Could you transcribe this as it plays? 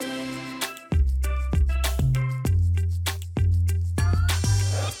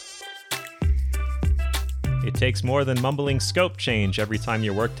takes more than mumbling scope change every time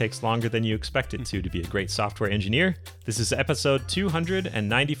your work takes longer than you expect it to be a great software engineer. This is episode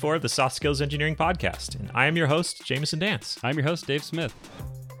 294 of the Soft Skills Engineering Podcast, and I am your host, Jamison Dance. I'm your host, Dave Smith.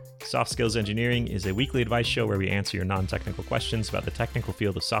 Soft Skills Engineering is a weekly advice show where we answer your non-technical questions about the technical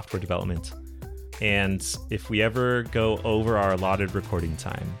field of software development. And if we ever go over our allotted recording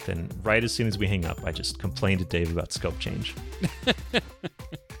time, then right as soon as we hang up, I just complain to Dave about scope change.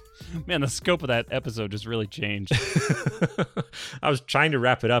 Man, the scope of that episode just really changed. I was trying to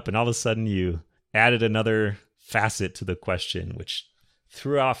wrap it up, and all of a sudden you added another facet to the question, which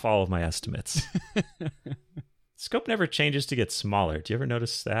threw off all of my estimates. Scope never changes to get smaller. Do you ever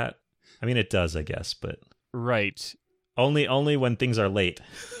notice that? I mean, it does, I guess, but... Right. Only when things are late.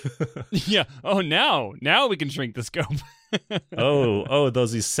 Yeah. Oh, now we can shrink the scope. oh,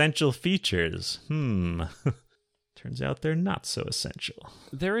 those essential features. Turns out they're not so essential.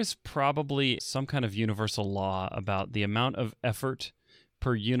 There is probably some kind of universal law about the amount of effort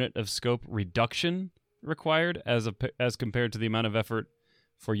per unit of scope reduction required as compared to the amount of effort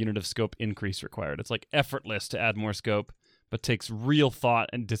for unit of scope increase required. It's like effortless to add more scope, but takes real thought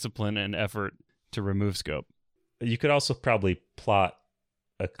and discipline and effort to remove scope. You could also probably plot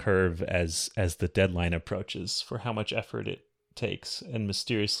a curve as the deadline approaches for how much effort it takes, and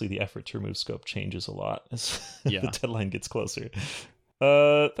mysteriously the effort to remove scope changes a lot as the deadline gets closer.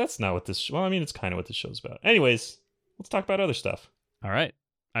 That's not what this... Well, I mean, it's kind of what this show's about. Anyways, let's talk about other stuff. All right.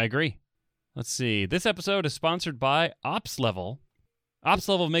 I agree. Let's see. This episode is sponsored by OpsLevel.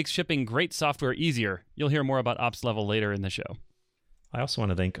 OpsLevel makes shipping great software easier. You'll hear more about OpsLevel later in the show. I also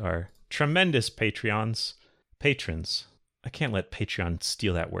want to thank our tremendous patrons. I can't let Patreon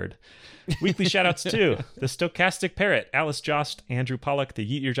steal that word. Weekly shoutouts to The Stochastic Parrot, Alice Jost, Andrew Pollock, The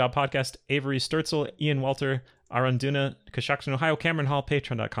Yeet Your Job Podcast, Avery Sturzel, Ian Walter, Arunduna, Coshocton, Ohio, Cameron Hall,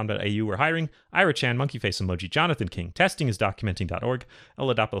 patreon.com.au, We're Hiring, Ira Chan, Monkeyface Emoji, Jonathan King, testingisdocumenting.org,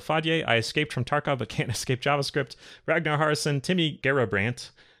 Oladapo Fadye, I Escaped from Tarkov but Can't Escape JavaScript, Ragnar Harrison, Timmy Garabrandt,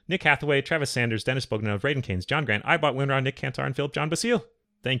 Nick Hathaway, Travis Sanders, Dennis Bogdanov, Raiden Keynes, John Grant, I Bought Winrar, Nick Cantor, and Philip John Basile.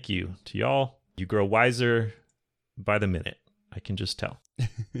 Thank you to y'all. You grow wiser by the minute. I can just tell.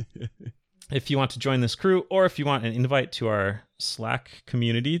 If you want to join this crew, or if you want an invite to our Slack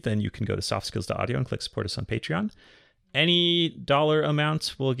community, then you can go to softskills.audio and click support us on Patreon. Any dollar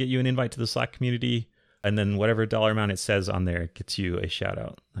amount will get you an invite to the Slack community, and then whatever dollar amount it says on there gets you a shout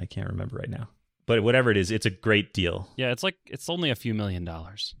out. I can't remember right now, but whatever it is, it's a great deal. Yeah, it's only a few $1 million.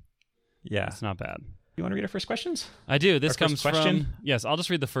 Yeah, it's not bad. You want to read our first questions? I do. This our comes question? from... Yes, I'll just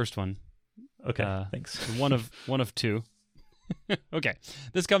read the first one. Okay, thanks. One of two. Okay.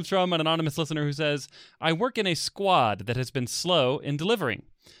 This comes from an anonymous listener who says, I work in a squad that has been slow in delivering.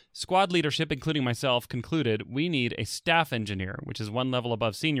 Squad leadership, including myself, concluded we need a staff engineer, which is one level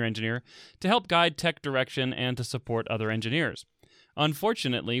above senior engineer, to help guide tech direction and to support other engineers.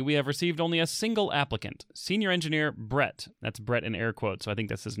 Unfortunately, we have received only a single applicant, senior engineer Brett. That's Brett in air quotes, so I think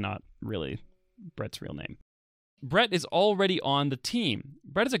this is not really Brett's real name. Brett is already on the team.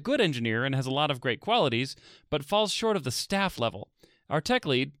 Brett is a good engineer and has a lot of great qualities, but falls short of the staff level. Our tech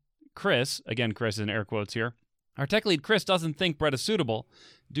lead, Chris, again Chris in air quotes here, our tech lead Chris doesn't think Brett is suitable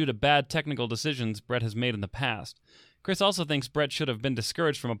due to bad technical decisions Brett has made in the past. Chris also thinks Brett should have been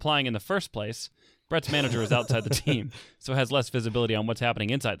discouraged from applying in the first place. Brett's manager is outside the team, so has less visibility on what's happening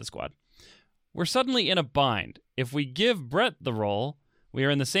inside the squad. We're suddenly in a bind. If we give Brett the role, we are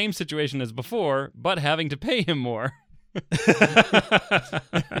in the same situation as before, but having to pay him more.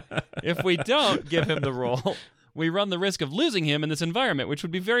 If we don't give him the role, we run the risk of losing him in this environment, which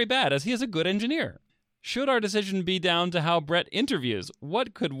would be very bad, as he is a good engineer. Should our decision be down to how Brett interviews?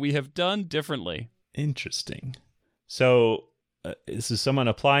 What could we have done differently? Interesting. So this is someone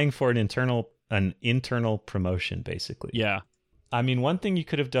applying for an internal promotion, basically. Yeah. I mean, one thing you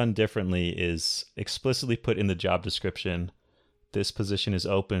could have done differently is explicitly put in the job description, this position is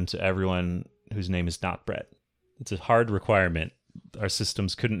open to everyone whose name is not Brett. It's a hard requirement. Our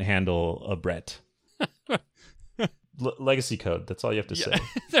systems couldn't handle a Brett. Legacy code. That's all you have to say.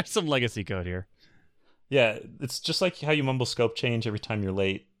 There's some legacy code here. Yeah, it's just like how you mumble scope change every time you're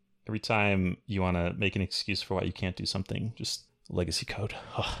late. Every time you want to make an excuse for why you can't do something, just legacy code.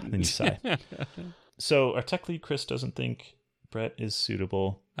 Oh, and then you sigh. So our tech lead, Chris, doesn't think Brett is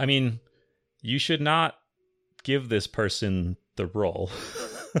suitable. I mean, you should not give this person the role.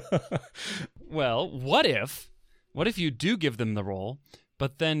 Well, what if you do give them the role,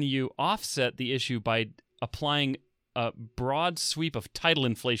 but then you offset the issue by applying a broad sweep of title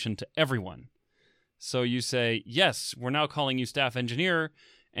inflation to everyone? So you say, yes, we're now calling you staff engineer,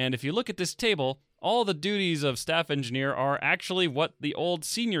 And if you look at this table, all the duties of staff engineer are actually what the old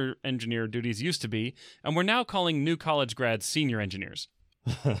senior engineer duties used to be, and we're now calling new college grads senior engineers.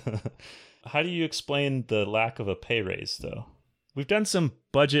 How do you explain the lack of a pay raise, though? We've done some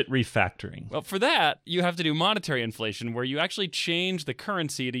budget refactoring. Well, for that, you have to do monetary inflation, where you actually change the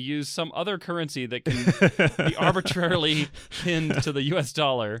currency to use some other currency that can be arbitrarily pinned to the US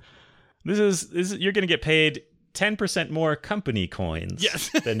dollar. This is you're going to get paid 10% more company coins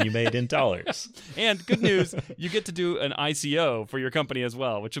than you made in dollars. And good news, you get to do an ICO for your company as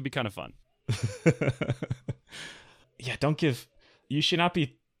well, which will be kind of fun. Yeah, you should not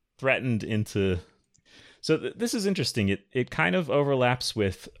be threatened into... So this is interesting. It kind of overlaps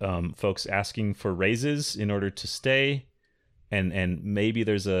with folks asking for raises in order to stay. And maybe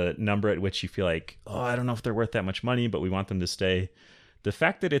there's a number at which you feel like, I don't know if they're worth that much money, but we want them to stay. The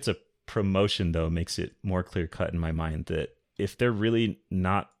fact that it's a promotion, though, makes it more clear-cut in my mind that if they're really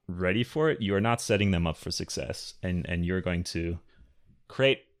not ready for it, you are not setting them up for success. And you're going to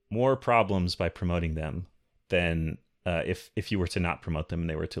create more problems by promoting them than if you were to not promote them and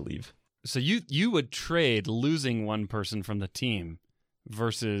they were to leave. So you would trade losing one person from the team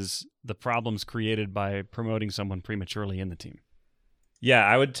versus the problems created by promoting someone prematurely in the team. Yeah,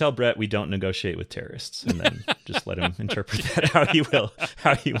 I would tell Brett we don't negotiate with terrorists, and then just let him interpret that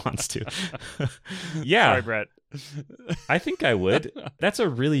how he wants to. Yeah. Sorry, Brett. I think I would. That's a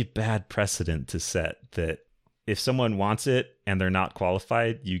really bad precedent to set, that if someone wants it and they're not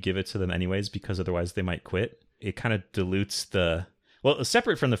qualified, you give it to them anyways because otherwise they might quit. It kind of dilutes well,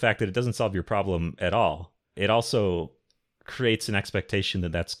 separate from the fact that it doesn't solve your problem at all, it also creates an expectation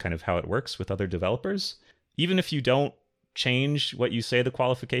that that's kind of how it works with other developers. Even if you don't change what you say the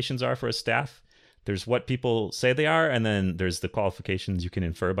qualifications are for a staff, there's what people say they are, and then there's the qualifications you can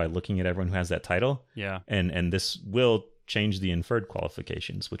infer by looking at everyone who has that title. Yeah. And this will change the inferred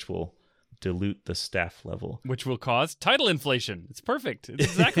qualifications, which will dilute the staff level. Which will cause title inflation. It's perfect. It's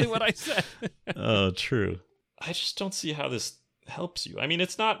exactly what I said. Oh, true. I just don't see how this helps you. I mean,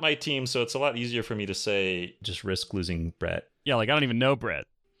 it's not my team, so it's a lot easier for me to say just risk losing Brett. Yeah, like I don't even know Brett.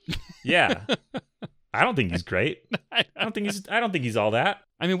 Yeah. I don't think he's great. I don't think he's all that.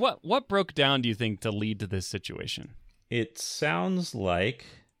 I mean, what broke down, do you think, to lead to this situation? It sounds like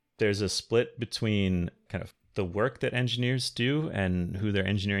there's a split between kind of the work that engineers do and who their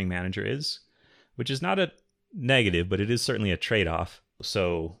engineering manager is, which is not a negative, but it is certainly a trade-off.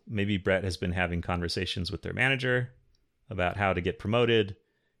 So maybe Brett has been having conversations with their manager about how to get promoted,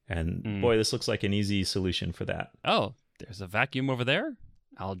 and boy, this looks like an easy solution for that. Oh, there's a vacuum over there?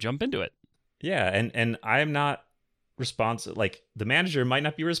 I'll jump into it. Yeah, and I'm not responsible. Like, the manager might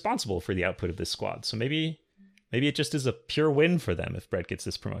not be responsible for the output of this squad, so maybe it just is a pure win for them if Brett gets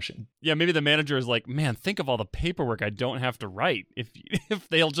this promotion. Yeah, maybe the manager is like, man, think of all the paperwork I don't have to write if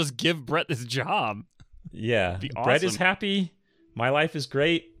they'll just give Brett this job. Yeah, be awesome. Brett is happy. My life is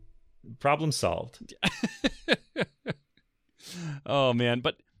great. Problem solved. Oh, man.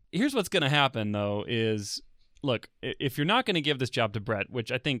 But here's what's going to happen, though, is, look, if you're not going to give this job to Brett,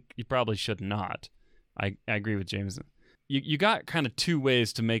 which I think you probably should not, I agree with Jamison, you got kind of two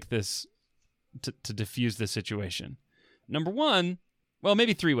ways to make this, to diffuse this situation. Number one, well,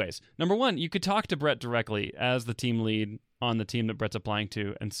 maybe three ways. Number one, you could talk to Brett directly as the team lead on the team that Brett's applying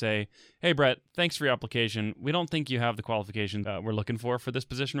to and say, hey, Brett, thanks for your application. We don't think you have the qualifications we're looking for this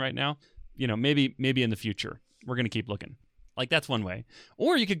position right now. You know, maybe in the future. We're going to keep looking. Like, that's one way.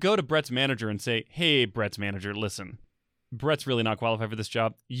 Or you could go to Brett's manager and say, hey, Brett's manager, listen, Brett's really not qualified for this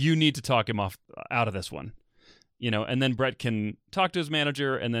job. You need to talk him out of this one. You know, and then Brett can talk to his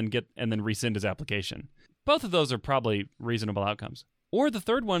manager and then rescind his application. Both of those are probably reasonable outcomes. Or the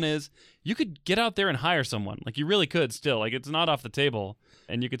third one is you could get out there and hire someone. Like, you really could still. Like, it's not off the table.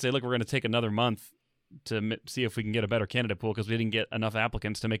 And you could say, look, we're going to take another month to see if we can get a better candidate pool because we didn't get enough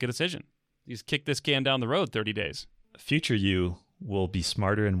applicants to make a decision. You just kick this can down the road 30 days. Future you will be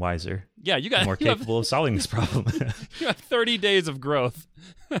smarter and wiser. Yeah, you got more capable of solving this problem. You have 30 days of growth.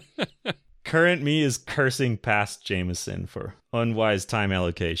 Current me is cursing past Jamison for unwise time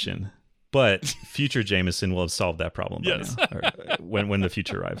allocation, but future Jamison will have solved that problem by now, or when the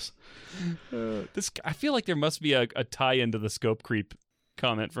future arrives. I feel like there must be a tie-in to the scope creep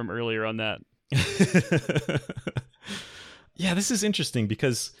comment from earlier on that. Yeah, this is interesting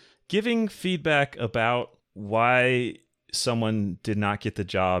because giving feedback about why someone did not get the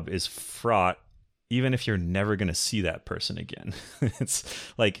job is fraught, even if you're never going to see that person again.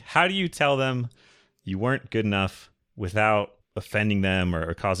 It's like, how do you tell them you weren't good enough without offending them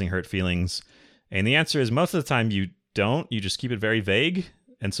or causing hurt feelings? And the answer is most of the time you don't. You just keep it very vague.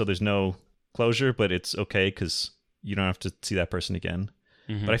 And so there's no closure, but it's okay because you don't have to see that person again.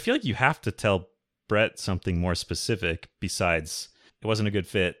 But I feel like you have to tell Brett something more specific besides it wasn't a good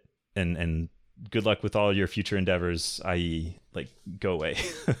fit and good luck with all your future endeavors, i.e. like go away.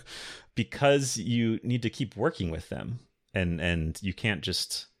 Because you need to keep working with them and you can't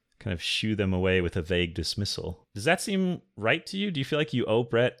just kind of shoo them away with a vague dismissal. Does that seem right to you? Do you feel like you owe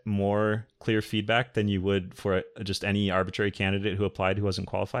Brett more clear feedback than you would for just any arbitrary candidate who applied who wasn't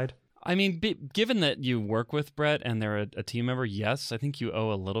qualified? I mean, given that you work with Brett and they're a team member, yes, I think you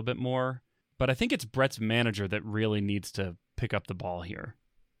owe a little bit more. But I think it's Brett's manager that really needs to pick up the ball here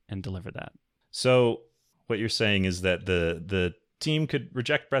and deliver that. So what you're saying is that the team could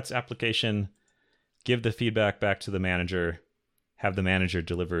reject Brett's application, give the feedback back to the manager, have the manager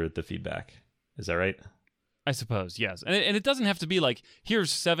deliver the feedback. Is that right? I suppose, yes. And it doesn't have to be like,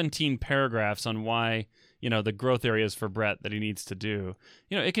 here's 17 paragraphs on why, the growth areas for Brett that he needs to do.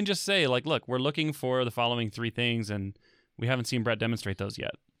 It can just say, like, look, we're looking for the following 3 things, and we haven't seen Brett demonstrate those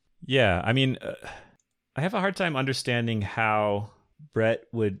yet. Yeah, I mean, I have a hard time understanding how Brett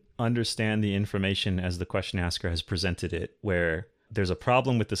would understand the information as the question asker has presented it, where there's a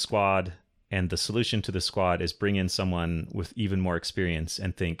problem with the squad, and the solution to the squad is bring in someone with even more experience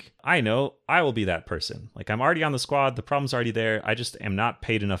and think, I know, I will be that person. Like, I'm already on the squad. The problem's already there. I just am not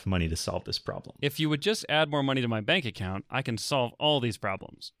paid enough money to solve this problem. If you would just add more money to my bank account, I can solve all these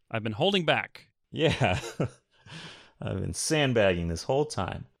problems. I've been holding back. Yeah. I've been sandbagging this whole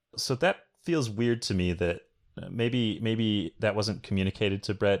time. So that feels weird to me that maybe that wasn't communicated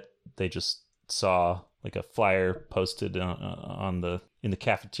to Brett. They just saw like a flyer posted in the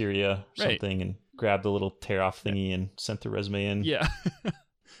cafeteria or something, and grabbed the little tear off thingy and sent the resume in. Yeah.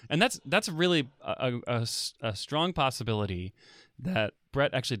 And that's really a strong possibility that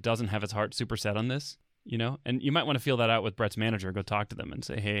Brett actually doesn't have his heart super set on this, and you might want to feel that out with Brett's manager. Go talk to them and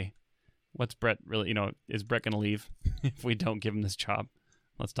say, hey, what's Brett really, is Brett going to leave if we don't give him this job?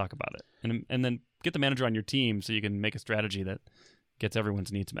 Let's talk about it. And then get the manager on your team so you can make a strategy that gets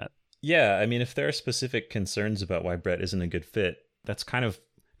everyone's needs met. Yeah, I mean, if there are specific concerns about why Brett isn't a good fit, that's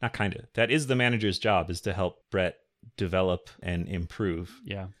that is the manager's job, is to help Brett develop and improve.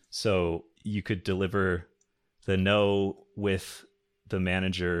 Yeah. So you could deliver the no with the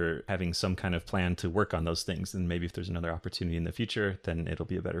manager having some kind of plan to work on those things. And maybe if there's another opportunity in the future, then it'll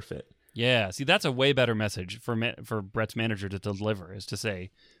be a better fit. Yeah. See, that's a way better message for Brett's manager to deliver, is to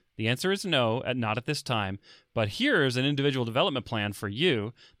say, the answer is no, not at this time, but here's an individual development plan for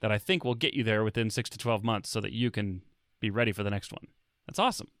you that I think will get you there within 6 to 12 months so that you can be ready for the next one. That's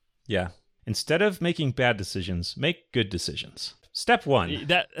awesome. Yeah. Instead of making bad decisions, make good decisions. Step 1.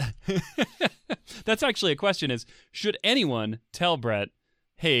 That's actually a question, is should anyone tell Brett,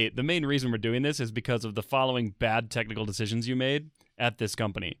 hey, the main reason we're doing this is because of the following bad technical decisions you made at this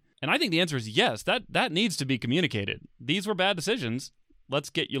company? And I think the answer is yes. That needs to be communicated. These were bad decisions. Let's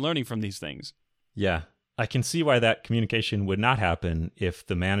get you learning from these things. Yeah. I can see why that communication would not happen if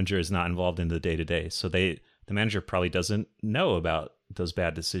the manager is not involved in the day-to-day. So the manager probably doesn't know about those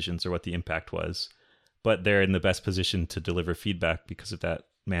bad decisions or what the impact was, but they're in the best position to deliver feedback because of that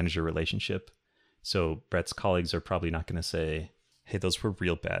manager relationship. So Brett's colleagues are probably not going to say, hey, those were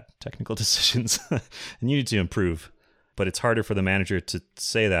real bad technical decisions and you need to improve. But it's harder for the manager to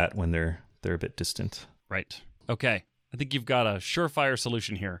say that when they're a bit distant. Right. Okay. I think you've got a surefire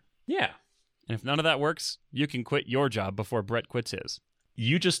solution here. Yeah. And if none of that works, you can quit your job before Brett quits his.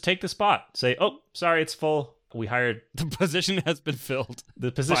 You just take the spot. Say, oh, sorry, it's full. We hired... The position has been filled.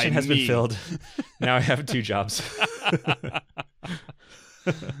 The position has been filled. Now I have 2 jobs.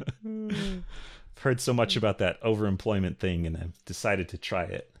 I've heard so much about that overemployment thing, and I've decided to try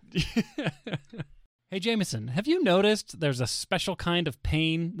it. Hey, Jamison, have you noticed there's a special kind of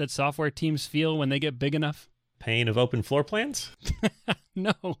pain that software teams feel when they get big enough? Pain of open floor plans?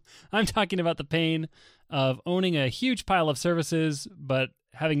 No, I'm talking about the pain of owning a huge pile of services, but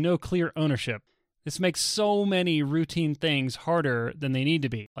having no clear ownership. This makes so many routine things harder than they need to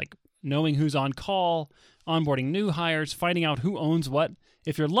be, like knowing who's on call, onboarding new hires, finding out who owns what.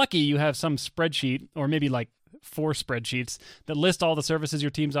 If you're lucky, you have some spreadsheet, or maybe like 4 spreadsheets, that list all the services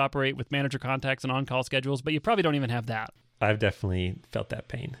your teams operate with manager contacts and on-call schedules, but you probably don't even have that. I've definitely felt that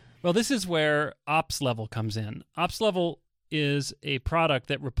pain. Well, this is where Ops Level comes in. Ops Level is a product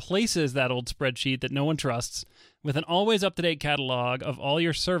that replaces that old spreadsheet that no one trusts with an always up-to-date catalog of all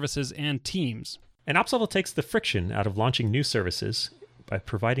your services and teams. And Ops Level takes the friction out of launching new services by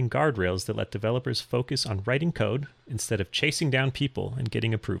providing guardrails that let developers focus on writing code instead of chasing down people and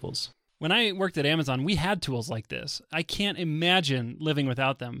getting approvals. When I worked at Amazon, we had tools like this. I can't imagine living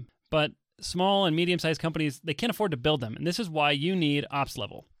without them. But small and medium-sized companies, they can't afford to build them. And this is why you need Ops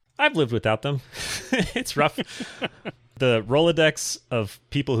Level. I've lived without them. It's rough. The Rolodex of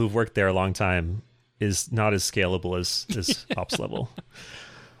people who've worked there a long time is not as scalable as ops level.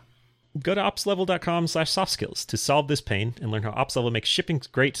 Go to opslevel.com/softskills to solve this pain and learn how ops level makes shipping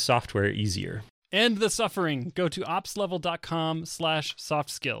great software easier. End the suffering. Go to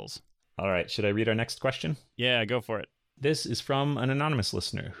opslevel.com/softskills. All right, should I read our next question? Yeah, go for it. This is from an anonymous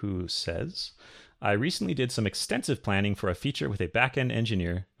listener who says, I recently did some extensive planning for a feature with a backend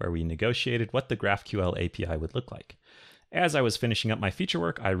engineer where we negotiated what the GraphQL API would look like. As I was finishing up my feature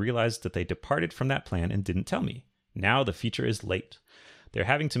work, I realized that they departed from that plan and didn't tell me. Now the feature is late. They're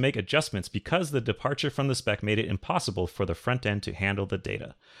having to make adjustments because the departure from the spec made it impossible for the front end to handle the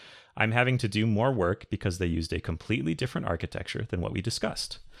data. I'm having to do more work because they used a completely different architecture than what we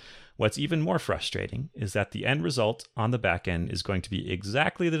discussed. What's even more frustrating is that the end result on the back end is going to be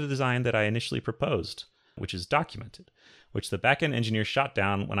exactly the design that I initially proposed, which is documented, which the backend engineer shot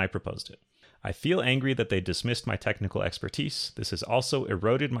down when I proposed it. I feel angry that they dismissed my technical expertise. This has also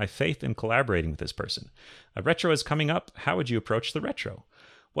eroded my faith in collaborating with this person. A retro is coming up. How would you approach the retro?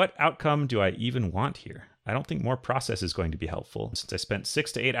 What outcome do I even want here? I don't think more process is going to be helpful, since I spent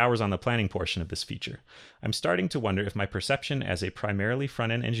 6 to 8 hours on the planning portion of this feature. I'm starting to wonder if my perception as a primarily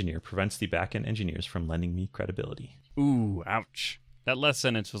front-end engineer prevents the back-end engineers from lending me credibility. Ooh, ouch. That last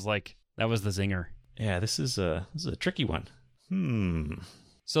sentence was like, that was the zinger. Yeah, this is a tricky one.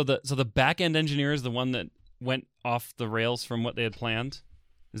 So the back-end engineer is the one that went off the rails from what they had planned?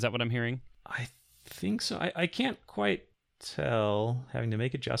 Is that what I'm hearing? I think so. I can't quite tell. Having to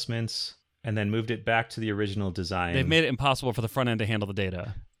make adjustments and then moved it back to the original design. They've made it impossible for the front end to handle the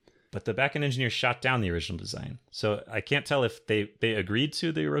data. But the backend engineer shot down the original design. So I can't tell if they agreed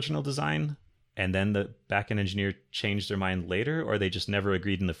to the original design and then the backend engineer changed their mind later, or they just never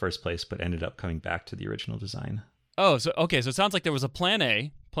agreed in the first place but ended up coming back to the original design. Oh, so okay, so it sounds like there was a plan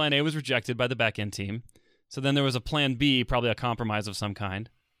A. Plan A was rejected by the backend team. So then there was a plan B, probably a compromise of some kind.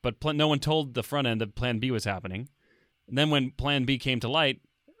 But no one told the front end that plan B was happening. And then when plan B came to light,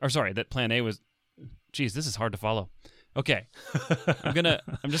 that plan A was, geez, this is hard to follow. Okay. I'm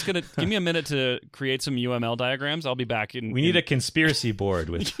just gonna give me a minute to create some UML diagrams. I'll be back We need a conspiracy board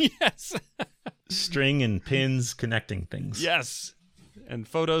with yes. string and pins connecting things. Yes. And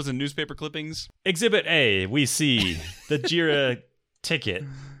photos and newspaper clippings. Exhibit A, we see the JIRA ticket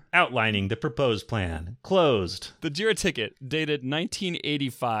outlining the proposed plan. Closed. The JIRA ticket dated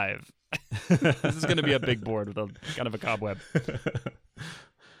 1985. This is going to be a big board with a kind of a cobweb.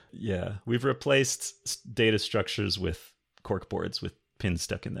 Yeah, we've replaced data structures with corkboards with pins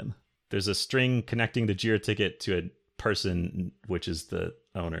stuck in them. There's a string connecting the JIRA ticket to a person, which is the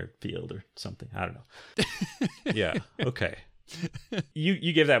owner field or something. I don't know. Yeah, okay.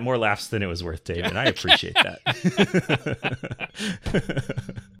 You gave that more laughs than it was worth, David. I appreciate that.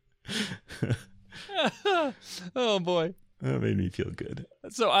 Oh, boy. That made me feel good.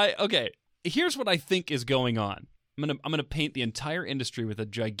 So here's what I think is going on. I'm gonna paint the entire industry with a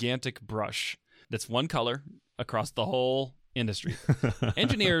gigantic brush that's one color across the whole industry.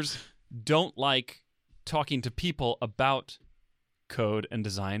 Engineers don't like talking to people about code and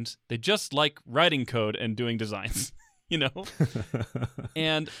designs. They just like writing code and doing designs, you know?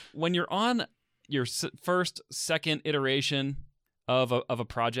 And when you're on your first, second iteration of a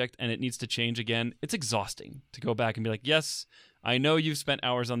project and it needs to change again, it's exhausting to go back and be like, yes, I know you've spent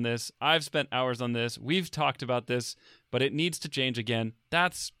hours on this. I've spent hours on this. We've talked about this, but it needs to change again.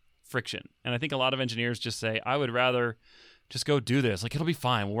 That's friction. And I think a lot of engineers just say, I would rather just go do this. Like, it'll be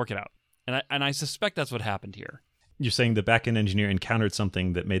fine. We'll work it out. And I suspect that's what happened here. You're saying the backend engineer encountered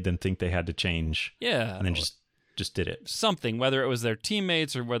something that made them think they had to change. Yeah. And then just did it. Something, whether it was their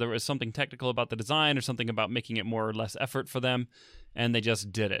teammates or whether it was something technical about the design or something about making it more or less effort for them, and they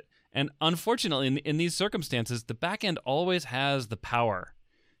just did it. And unfortunately, in these circumstances, the backend always has the power,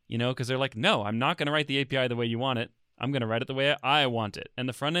 you know, because they're like, no, I'm not going to write the API the way you want it. I'm going to write it the way I want it. And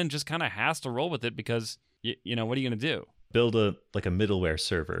the front end just kind of has to roll with it because, you know, what are you going to do? Build a middleware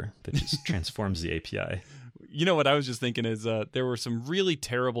server that just transforms the API. You know what I was just thinking is there were some really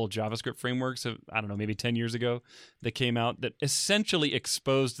terrible JavaScript frameworks of, I don't know, maybe 10 years ago that came out that essentially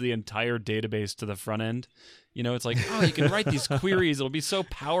exposed the entire database to the front end. You know, it's like, oh, you can write these queries. It'll be so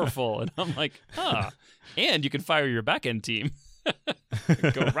powerful. And I'm like, and you can fire your backend team.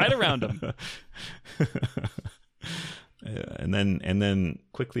 Go right around them. Yeah, and then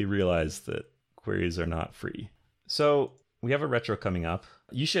quickly realize that queries are not free. So we have a retro coming up.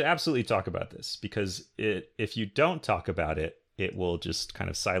 You should absolutely talk about this because if you don't talk about it, it will just kind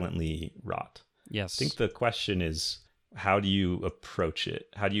of silently rot. Yes. I think the question is, how do you approach it?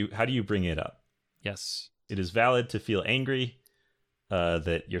 How do you bring it up? Yes. It is valid to feel angry.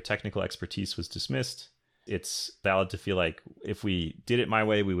 that your technical expertise was dismissed. It's valid to feel like if we did it my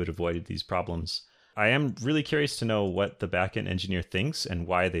way, we would have avoided these problems. I am really curious to know what the backend engineer thinks and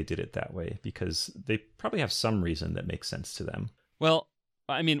why they did it that way, because they probably have some reason that makes sense to them. Well,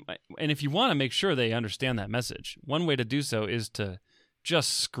 I mean, and if you want to make sure they understand that message, one way to do so is to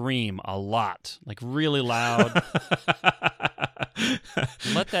just scream a lot, like really loud.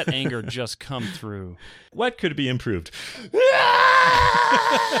 Let that anger just come through. What could be improved?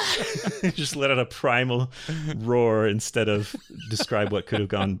 Just let out a primal roar instead of describe what could have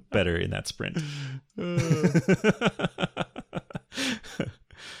gone better in that sprint.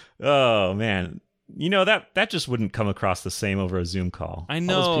 Oh, man. You know, that just wouldn't come across the same over a Zoom call. I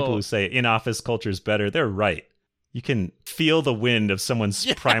know. All those people who say in-office culture is better, they're right. You can feel the wind of someone's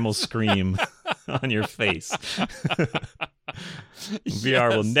primal scream on your face.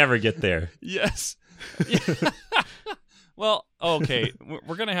 VR will never get there. Yes. Well, okay,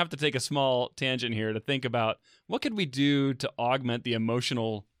 we're going to have to take a small tangent here to think about what could we do to augment the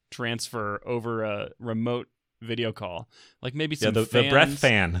emotional transfer over a remote video call. Like maybe some the breath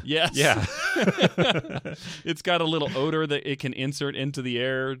fan. Yes. Yeah. It's got a little odor that it can insert into the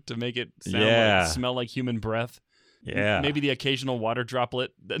air to make it smell like human breath. Yeah. Maybe the occasional water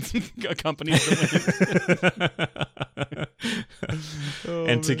droplet that accompanies the wind.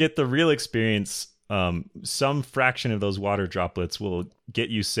 And to get the real experience, some fraction of those water droplets will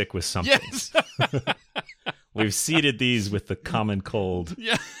get you sick with something. Yes. We've seeded these with the common cold.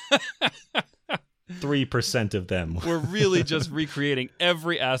 Yeah. 3% of them. We're really just recreating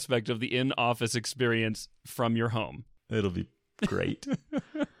every aspect of the in-office experience from your home. It'll be great.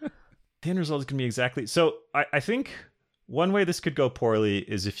 The end result is going to be exactly... So I think one way this could go poorly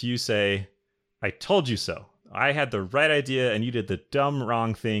is if you say, I told you so. I had the right idea and you did the dumb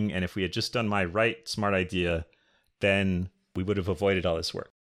wrong thing. And if we had just done my right smart idea, then we would have avoided all this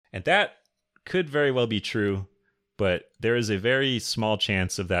work. And that could very well be true, but there is a very small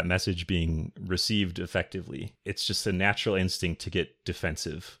chance of that message being received effectively. It's just a natural instinct to get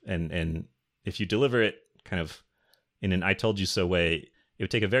defensive. And if you deliver it kind of in an I told you so way, it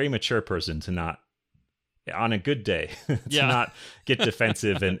would take a very mature person to not, on a good day, to not get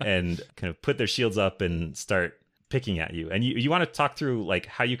defensive and kind of put their shields up and start picking at you. And you want to talk through like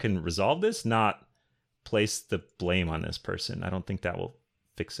how you can resolve this, not place the blame on this person. I don't think that will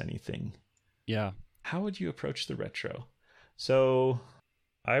fix anything. Yeah. How would you approach the retro? So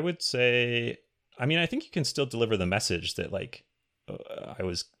I would say, I mean, I think you can still deliver the message that like, I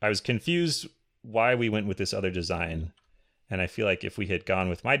was confused why we went with this other design. And I feel like if we had gone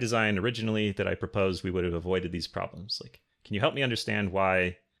with my design originally that I proposed, we would have avoided these problems. Like, can you help me understand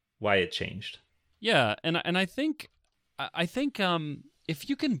why it changed? Yeah, and I think if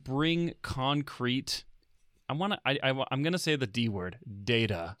you can bring concrete, I'm gonna say the D word,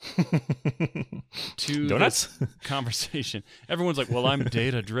 data, to Donuts? this conversation. Everyone's like, "Well, I'm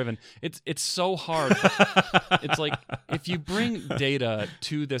data driven." It's so hard. It's like if you bring data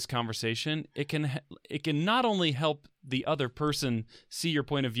to this conversation, it can not only help the other person see your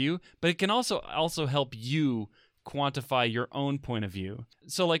point of view, but it can also help you quantify your own point of view.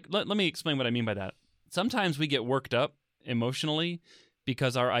 So like let me explain what I mean by that. Sometimes we get worked up emotionally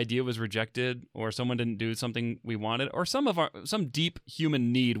because our idea was rejected or someone didn't do something we wanted or some deep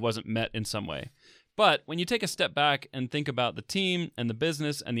human need wasn't met in some way. But when you take a step back and think about the team and the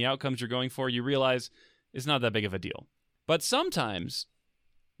business and the outcomes you're going for, you realize it's not that big of a deal. But sometimes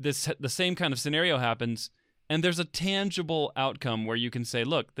the same kind of scenario happens and there's a tangible outcome where you can say,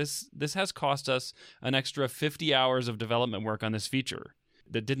 look, this has cost us an extra 50 hours of development work on this feature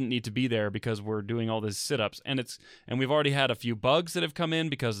that didn't need to be there because we're doing all these sit-ups. And we've already had a few bugs that have come in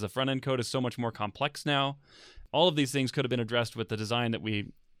because the front-end code is so much more complex now. All of these things could have been addressed with the design that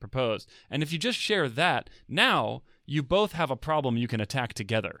we proposed. And if you just share that, now you both have a problem you can attack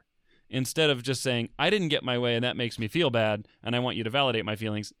together. Instead of just saying, I didn't get my way and that makes me feel bad and I want you to validate my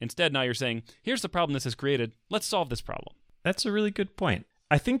feelings. Instead, now you're saying, here's the problem this has created. Let's solve this problem. That's a really good point.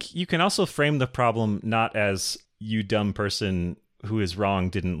 I think you can also frame the problem not as you dumb person who is wrong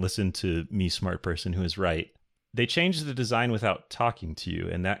didn't listen to me smart person who is right. They changed the design without talking to you,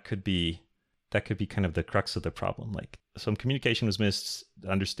 and that could be kind of the crux of the problem. Like some communication was missed,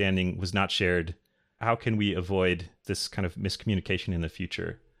 understanding was not shared. How can we avoid this kind of miscommunication in the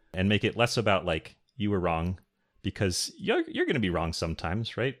future and make it less about like you were wrong, because you're going to be wrong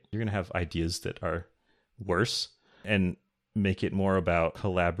sometimes, right? You're going to have ideas that are worse, and make it more about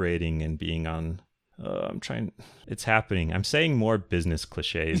collaborating and being on it's happening. I'm saying more business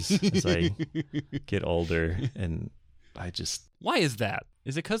cliches as I get older, and Why is that?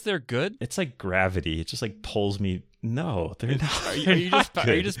 Is it because they're good? It's like gravity. It just like pulls me. No, they're not. Are They're you not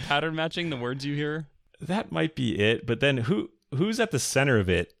just good. pattern matching the words you hear? That might be it. But then who's at the center of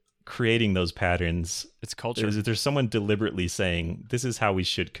it creating those patterns? It's culture. There's someone deliberately saying, this is how we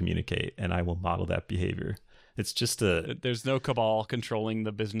should communicate, and I will model that behavior. It's just There's no cabal controlling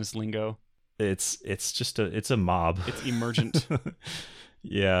the business lingo. it's a mob. It's emergent.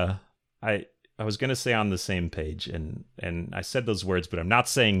 Yeah. I was gonna say on the same page, and I said those words, but I'm not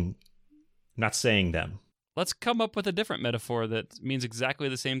saying them. Let's come up with a different metaphor that means exactly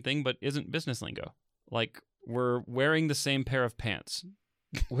the same thing but isn't business lingo. Like we're wearing the same pair of pants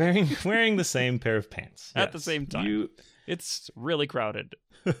Wearing the same pair of pants at the same time. It's really crowded.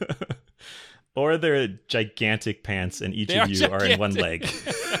 Or they're gigantic pants, and each of you are in one leg.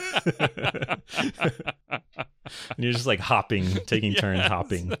 And you're just like hopping, taking turns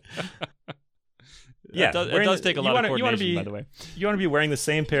hopping. Yeah, it does take a lot of coordination, by the way. You want to be wearing the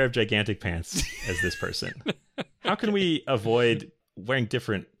same pair of gigantic pants as this person. How can we avoid wearing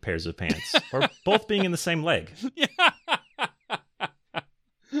different pairs of pants, or both being in the same leg? Yeah.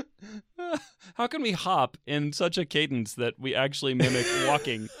 How can we hop in such a cadence that we actually mimic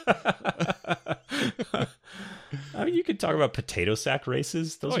walking? I mean, you could talk about potato sack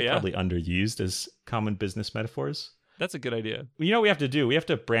races. Those are yeah. probably underused as common business metaphors. That's a good idea. You know what we have to do? We have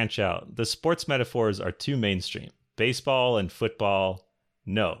to branch out. The sports metaphors are too mainstream. Baseball and football.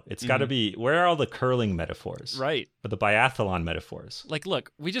 No, it's got to be, where are all the curling metaphors? Right. Or the biathlon metaphors? Like,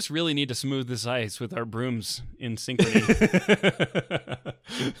 look, we just really need to smooth this ice with our brooms in synchrony.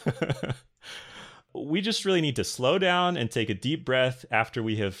 We just really need to slow down and take a deep breath after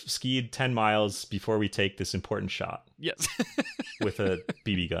we have skied 10 miles before we take this important shot. Yes. With a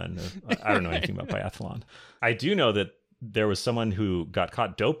BB gun. I don't know anything about biathlon. I do know that there was someone who got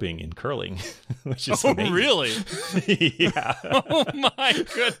caught doping in curling, which is amazing. Really? Yeah. Oh, my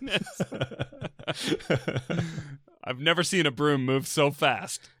goodness. I've never seen a broom move so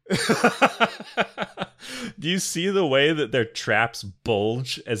fast. Do you see the way that their traps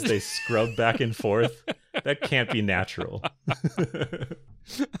bulge as they scrub back and forth? That can't be natural.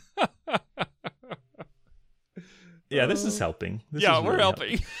 Yeah, this is helping. We're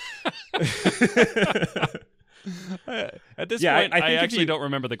helping. At this point, I actually don't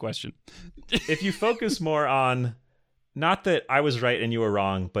remember the question. If you focus more on, not that I was right and you were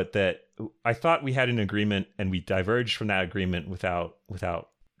wrong, but that I thought we had an agreement and we diverged from that agreement without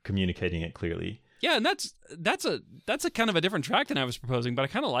communicating it clearly. Yeah, and that's a kind of a different track than I was proposing, but I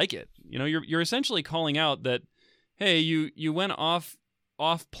kind of like it. You know, you're essentially calling out that, hey, you went off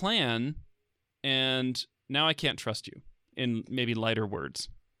plan, and now I can't trust you, in maybe lighter words.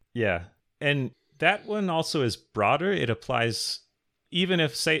 Yeah, and that one also is broader. It applies even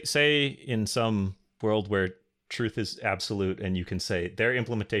if say in some world where truth is absolute, and you can say their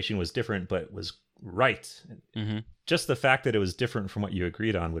implementation was different but was right. Mm-hmm. Just the fact that it was different from what you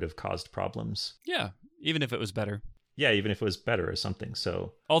agreed on would have caused problems. Yeah, even if it was better. Yeah, even if it was better or something.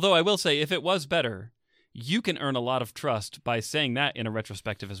 So, although I will say, if it was better, you can earn a lot of trust by saying that in a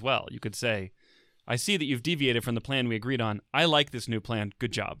retrospective as well. You could say, I see that you've deviated from the plan we agreed on. I like this new plan.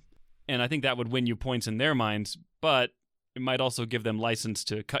 Good job. And I think that would win you points in their minds, but it might also give them license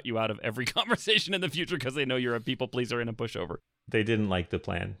to cut you out of every conversation in the future because they know you're a people pleaser and a pushover. They didn't like the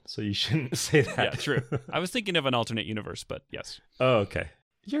plan, so you shouldn't say that. Yeah, true. I was thinking of an alternate universe, but yes. Oh, okay.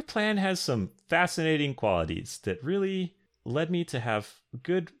 Your plan has some fascinating qualities that really led me to have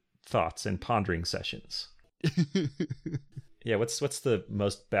good thoughts and pondering sessions. Yeah, what's the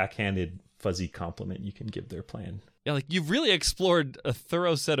most backhanded, fuzzy compliment you can give their plan? Yeah, like you've really explored a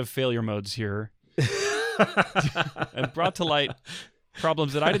thorough set of failure modes here. And brought to light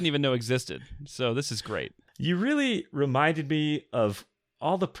problems that I didn't even know existed. So this is great. You really reminded me of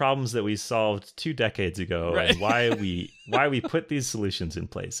all the problems that we solved 2 decades ago, right? And why we put these solutions in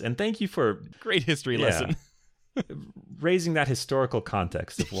place. And thank you for great history lesson. Raising that historical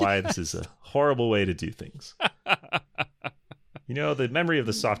context of why this is a horrible way to do things. You know, the memory of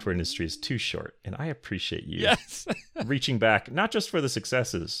the software industry is too short, and I appreciate you reaching back, not just for the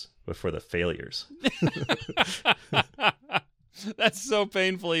successes, but for the failures. That's so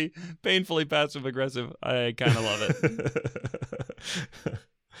painfully passive aggressive. I kind of love it.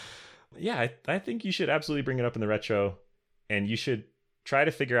 Yeah, I think you should absolutely bring it up in the retro, and you should try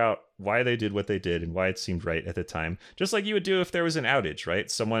to figure out why they did what they did and why it seemed right at the time. Just like you would do if there was an outage, right?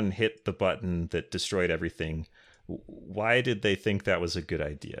 Someone hit the button that destroyed everything. Why did they think that was a good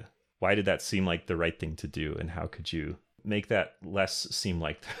idea? Why did that seem like the right thing to do? And how could you make that less seem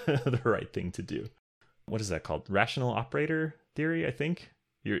like the right thing to do? What is that called? Rational operator theory, I think.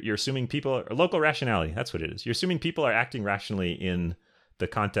 You're assuming people, or local rationality, that's what it is. You're assuming people are acting rationally in the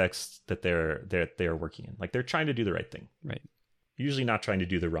context that they're working in. Like they're trying to do the right thing. Right. Usually not trying to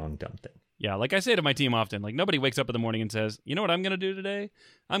do the wrong dumb thing. Yeah, like I say to my team often, like nobody wakes up in the morning and says, you know what I'm going to do today?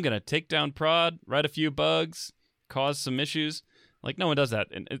 I'm going to take down prod, write a few bugs, cause some issues. Like no one does that.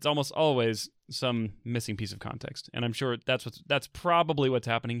 And it's almost always some missing piece of context. And I'm sure that's probably what's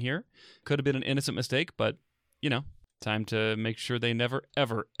happening here. Could have been an innocent mistake, but time to make sure they never,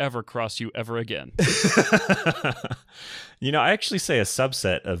 ever, ever cross you ever again. I actually say a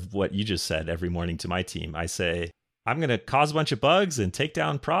subset of what you just said every morning to my team. I say, I'm going to cause a bunch of bugs and take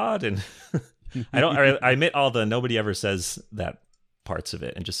down prod. And I omit all the nobody ever says that parts of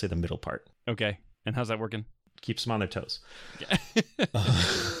it and just say the middle part. Okay. And how's that working? Keeps them on their toes. Yeah.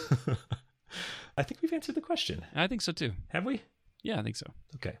 I think we've answered the question. I think so too. Have we? Yeah, I think so.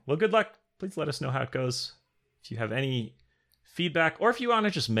 Okay. Well, good luck. Please let us know how it goes. If you have any feedback, or if you want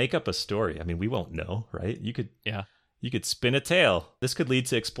to just make up a story. I mean, we won't know, right? You could spin a tale. This could lead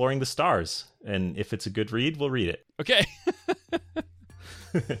to exploring the stars. And if it's a good read, we'll read it. Okay.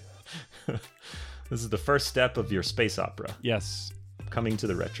 This is the first step of your space opera. Yes. Coming to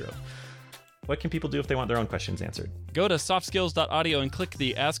the retro. What can people do if they want their own questions answered? Go to softskills.audio and click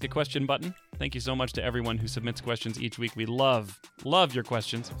the Ask a Question button. Thank you so much to everyone who submits questions each week. We love your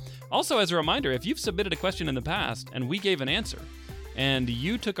questions. Also, as a reminder, if you've submitted a question in the past and we gave an answer and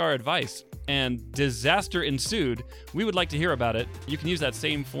you took our advice and disaster ensued, we would like to hear about it. You can use that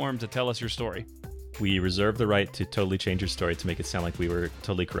same form to tell us your story. We reserve the right to totally change your story to make it sound like we were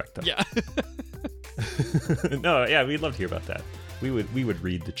totally correct, though. Yeah. No, yeah, we'd love to hear about that. We would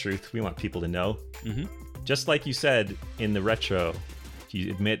read the truth. We want people to know. Mm-hmm. Just like you said in the retro, if you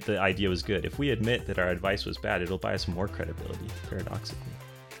admit the idea was good, if we admit that our advice was bad, it'll buy us more credibility, paradoxically.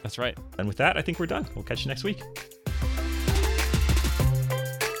 That's right. And with that, I think we're done. We'll catch you next week.